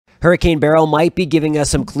Hurricane Beryl might be giving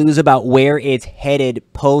us some clues about where it's headed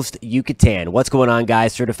post-Yucatan. What's going on,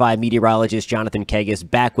 guys? Certified meteorologist Jonathan Kegas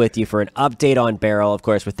back with you for an update on Beryl. Of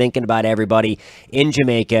course, we're thinking about everybody in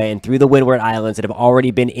Jamaica and through the Windward Islands that have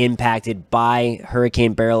already been impacted by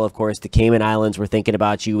Hurricane Beryl. Of course, the Cayman Islands, we're thinking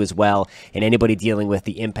about you as well, and anybody dealing with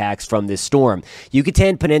the impacts from this storm.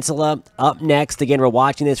 Yucatan Peninsula up next. Again, we're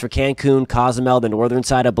watching this for Cancun, Cozumel, the northern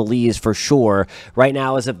side of Belize for sure. Right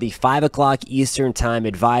now, as of the 5 o'clock Eastern Time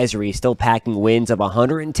advisory, still packing winds of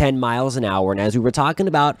 110 miles an hour. And as we were talking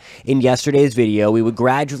about in yesterday's video, we would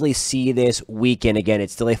gradually see this weaken. Again,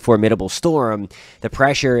 it's still a formidable storm. The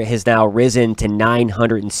pressure has now risen to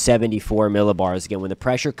 974 millibars. Again, when the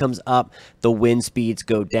pressure comes up, the wind speeds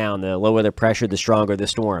go down. The lower the pressure, the stronger the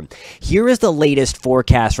storm. Here is the latest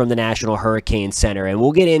forecast from the National Hurricane Center, and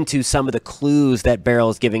we'll get into some of the clues that Beryl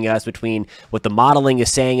is giving us between what the modeling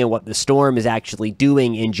is saying and what the storm is actually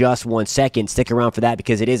doing in just 1 second. Stick around for that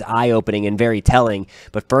because it is eye-opening and very telling.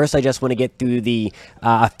 But first, I just want to get through the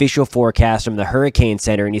official forecast from the Hurricane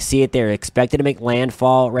Center, and you see it there. Expected to make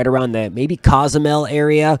landfall right around the maybe Cozumel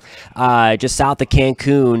area, just south of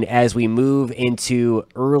Cancun, as we move into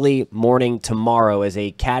early morning tomorrow as a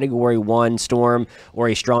Category 1 storm or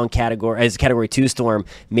a strong Category 2 storm,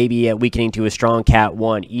 maybe weakening to a strong Cat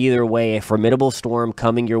 1. Either way, a formidable storm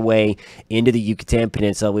coming your way into the Yucatan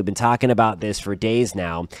Peninsula. We've been talking about this for days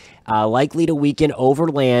now. Likely to weaken over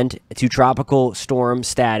land to tropical storm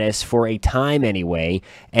status for a time anyway.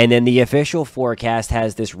 And then the official forecast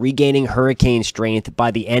has this regaining hurricane strength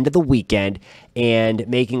by the end of the weekend and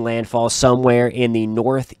making landfall somewhere in the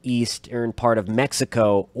northeastern part of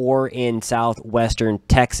Mexico or in southwestern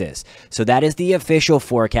Texas. So that is the official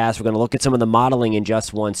forecast. We're going to look at some of the modeling in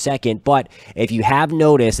just 1 second. But if you have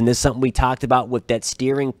noticed, and this is something we talked about with that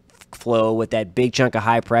steering flow, with that big chunk of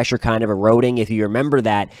high pressure kind of eroding, if you remember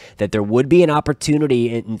that there would be an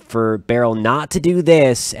opportunity for Beryl not to do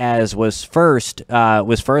this as was first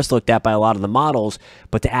looked at by a lot of the models,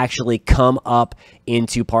 but to actually come up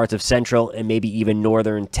into parts of central and maybe even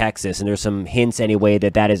northern Texas. And there's some hints anyway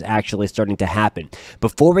that is actually starting to happen.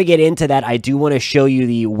 Before we get into that, I do want to show you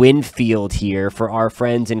the wind field here for our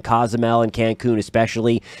friends in Cozumel and Cancun,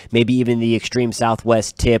 especially maybe even the extreme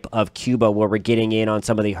southwest tip of Cuba, where we're getting in on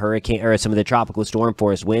some of the some of the tropical storm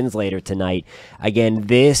force winds later tonight. Again,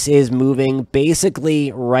 this is moving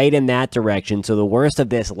basically right in that direction. So the worst of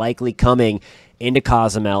this likely coming into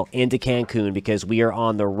Cozumel, into Cancun, because we are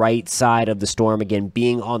on the right side of the storm. Again,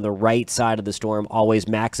 being on the right side of the storm always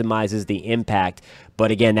maximizes the impact.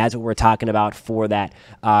 But again, that's what we're talking about for that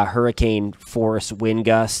hurricane force wind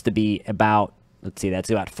gust to be about, let's see, that's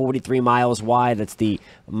about 43 miles wide. That's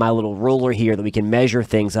my little ruler here that we can measure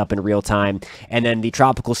things up in real time. And then the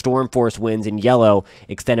tropical storm force winds in yellow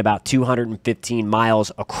extend about 215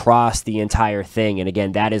 miles across the entire thing. And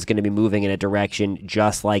again, that is going to be moving in a direction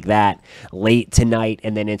just like that late tonight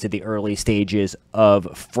and then into the early stages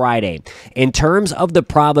of Friday. In terms of the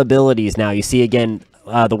probabilities now, you see again,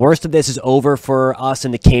 the worst of this is over for us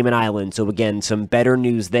in the Cayman Islands. So again, some better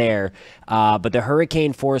news there. But the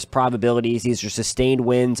hurricane force probabilities, these are sustained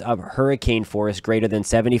winds of hurricane force greater than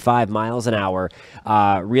 75 miles an hour.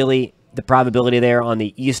 Really, the probability there on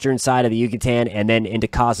the eastern side of the Yucatan and then into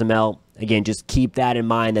Cozumel. Again, just keep that in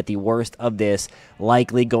mind that the worst of this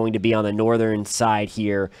likely going to be on the northern side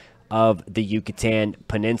here of the Yucatan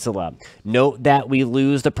Peninsula. Note that we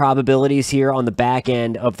lose the probabilities here on the back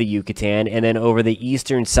end of the Yucatan and then over the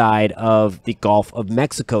eastern side of the Gulf of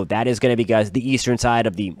Mexico. That is going to be, guys, the eastern side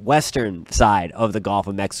of the western side of the Gulf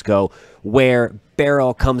of Mexico, where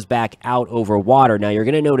Beryl comes back out over water. Now, you're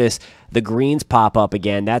going to notice the greens pop up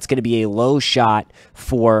again. That's going to be a low shot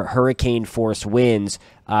for hurricane force winds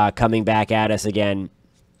coming back at us again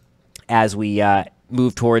as we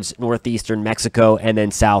move towards northeastern Mexico and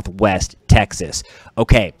then southwest Texas.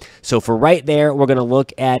 Okay, so for right there, we're going to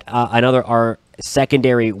look at our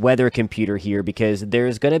secondary weather computer here, because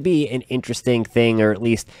there's going to be an interesting thing, or at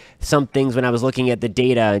least some things when I was looking at the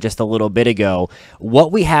data just a little bit ago.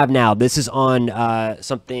 What we have now, this is on a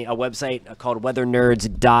website called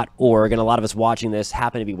weathernerds.org, and a lot of us watching this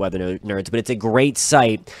happen to be weather nerds, but it's a great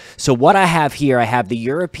site. So what I have here, I have the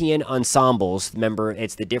European Ensembles. Remember,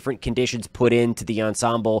 it's the different conditions put into the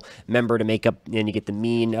ensemble member to make up, and you get the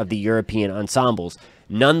mean of the European ensembles.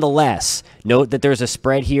 Nonetheless, note that there's a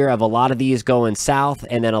spread here of a lot of these going south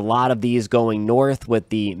and then a lot of these going north, with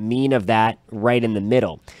the mean of that right in the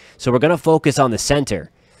middle. So we're going to focus on the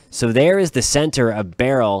center. So there is the center of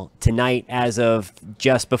Beryl tonight as of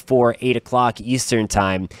just before 8 o'clock Eastern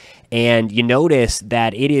time. And you notice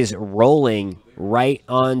that it is rolling right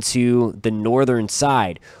onto the northern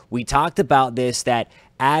side. We talked about this, that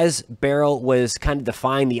as Beryl was kind of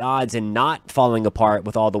defying the odds and not falling apart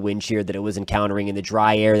with all the wind shear that it was encountering in the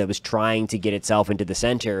dry air that was trying to get itself into the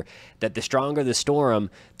center, that the stronger the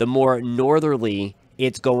storm, the more northerly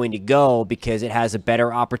it's going to go, because it has a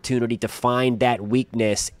better opportunity to find that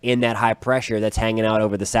weakness in that high pressure that's hanging out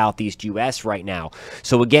over the southeast U.S. right now.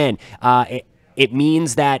 So again, it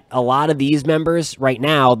means that a lot of these members right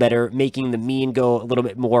now that are making the mean go a little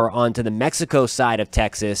bit more onto the Mexico side of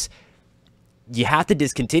Texas, you have to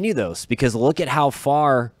discontinue those, because look at how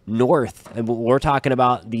far north, and we're talking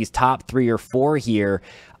about these top 3 or 4 here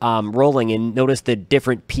rolling, and notice the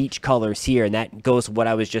different peach colors here, and that goes to what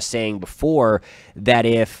I was just saying before, that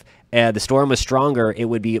if the storm was stronger, it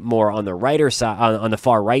would be more on the righter side, on the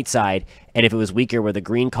far right side, and if it was weaker, where the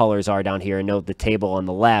green colors are down here, and note the table on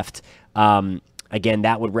the left, again,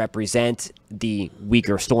 that would represent the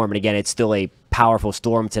weaker storm, and again, it's still a powerful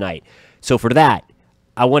storm tonight. So for that,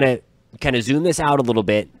 I want to kind of zoom this out a little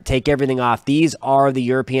bit, take everything off. These are the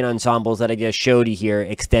European ensembles that I just showed you here,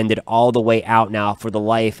 extended all the way out now for the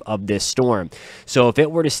life of this storm. So if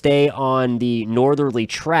it were to stay on the northerly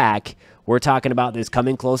track, we're talking about this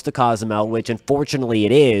coming close to Cozumel, which unfortunately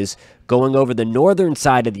it is, going over the northern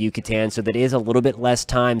side of the Yucatan, so that is a little bit less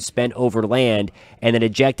time spent over land, and then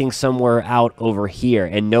ejecting somewhere out over here.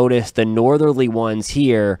 And notice the northerly ones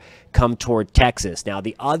here come toward Texas. Now,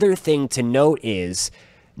 the other thing to note is,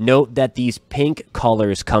 note that these pink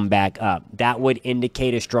colors come back up. That would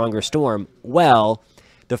indicate a stronger storm. Well,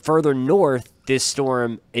 the further north this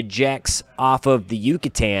storm ejects off of the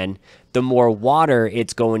Yucatan, the more water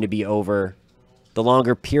it's going to be over, the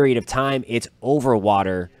longer period of time it's over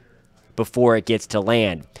water before it gets to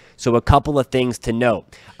land. So a couple of things to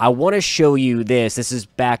note. I want to show you this. This is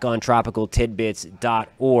back on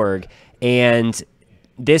tropicaltidbits.org, and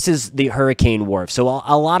this is the hurricane WRF. So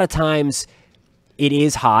a lot of times it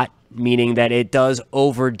is hot, meaning that it does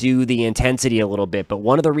overdo the intensity a little bit. But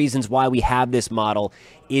one of the reasons why we have this model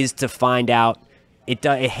is to find out it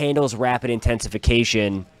handles rapid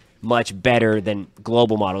intensification much better than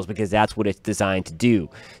global models, because that's what it's designed to do.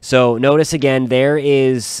 So notice again, there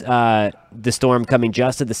is the storm coming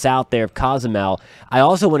just to the south there of Cozumel. I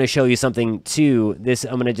also want to show you something too. This,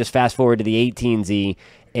 I'm going to just fast forward to the 18Z,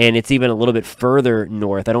 and it's even a little bit further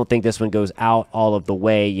north. I don't think this one goes out all of the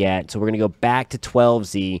way yet. So we're going to go back to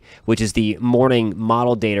 12Z, which is the morning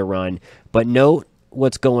model data run. But note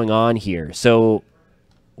what's going on here. So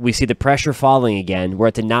we see the pressure falling again. We're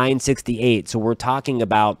at the 968. So we're talking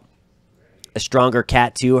about a stronger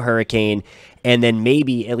Cat 2 hurricane, and then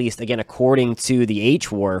maybe, at least again according to the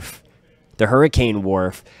HWRF, the hurricane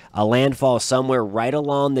WRF, a landfall somewhere right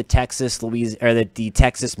along the the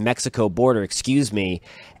Texas-Mexico border, excuse me,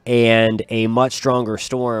 and a much stronger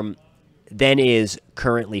storm than is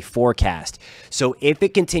currently forecast. So if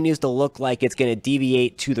it continues to look like it's going to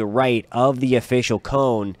deviate to the right of the official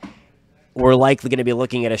cone, we're likely going to be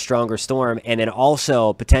looking at a stronger storm, and then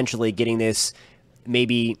also potentially getting this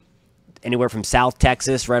maybe anywhere from South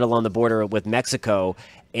Texas right along the border with Mexico,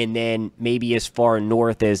 and then maybe as far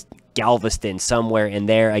north as Galveston, somewhere in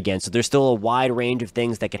there again. So there's still a wide range of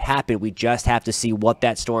things that could happen. We just have to see what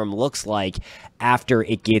that storm looks like after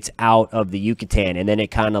it gets out of the Yucatan, and then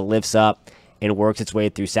it kind of lifts up and works its way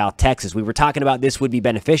through South Texas. We were talking about this would be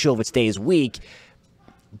beneficial if it stays weak,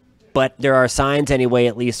 but there are signs anyway,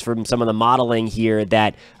 at least from some of the modeling here,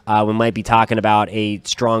 that we might be talking about a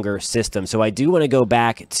stronger system. So I do want to go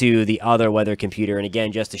back to the other weather computer, and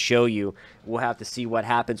again, just to show you, we'll have to see what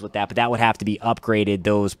happens with that, but that would have to be upgraded,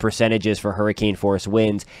 those percentages for hurricane force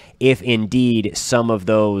winds, if indeed some of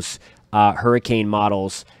those hurricane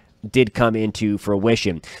models did come into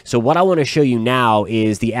fruition. So what I want to show you now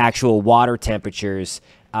is the actual water temperatures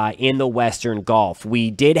in the Western Gulf. We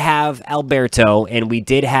did have Alberto, and we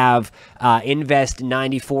did have Invest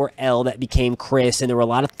 94L that became Chris, and there were a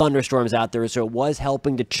lot of thunderstorms out there, so it was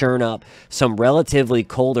helping to churn up some relatively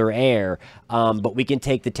colder air. But we can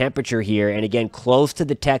take the temperature here, and again, close to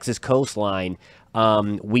the Texas coastline,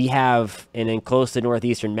 we have, and then close to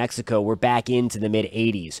northeastern Mexico, we're back into the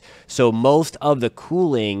mid-80s. So most of the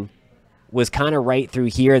cooling was kind of right through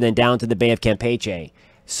here, then down to the Bay of Campeche.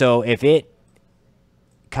 So if it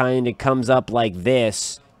kind of comes up like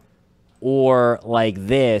this or like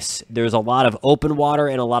this, there's a lot of open water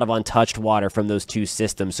and a lot of untouched water from those two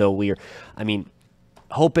systems. So we're, I mean,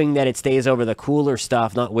 hoping that it stays over the cooler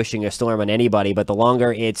stuff, not wishing a storm on anybody, but the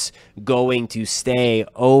longer it's going to stay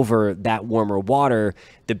over that warmer water,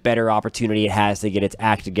 the better opportunity it has to get its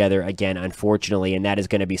act together again, unfortunately, and that is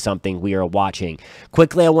going to be something we are watching.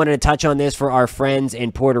 Quickly, I wanted to touch on this for our friends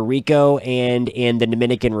in Puerto Rico and in the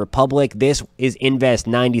Dominican Republic. This is Invest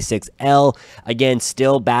 96L. Again,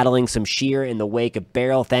 still battling some shear in the wake of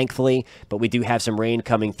Beryl, thankfully, but we do have some rain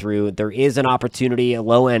coming through. There is an opportunity, a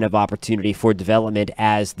low end of opportunity for development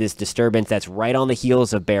as this disturbance that's right on the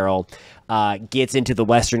heels of Beryl gets into the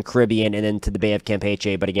Western Caribbean and then to the Bay of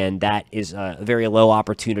Campeche. But again, that is a very low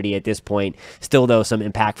opportunity at this point. Still, though, some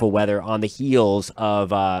impactful weather on the heels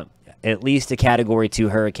of at least a Category 2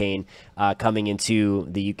 hurricane coming into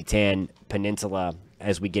the Yucatan Peninsula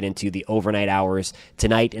as we get into the overnight hours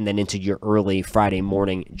tonight and then into your early Friday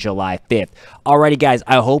morning, July 5th. Alrighty, guys,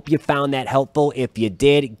 I hope you found that helpful. If you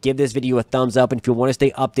did, give this video a thumbs up. And if you want to stay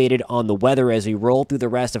updated on the weather as we roll through the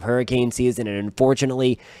rest of hurricane season, and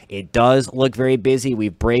unfortunately, it does look very busy.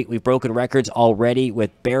 We've broken records already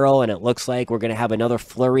with Beryl, and it looks like we're going to have another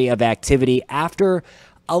flurry of activity after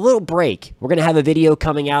a little break. We're going to have a video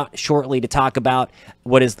coming out shortly to talk about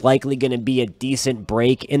what is likely going to be a decent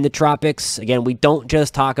break in the tropics. Again, we don't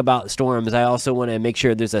just talk about storms. I also want to make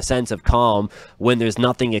sure there's a sense of calm when there's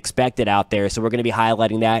nothing expected out there. So we're going to be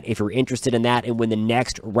highlighting that. If you're interested in that and when the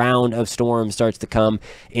next round of storms starts to come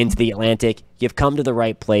into the Atlantic, you've come to the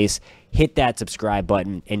right place. Hit that subscribe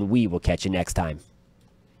button, and we will catch you next time.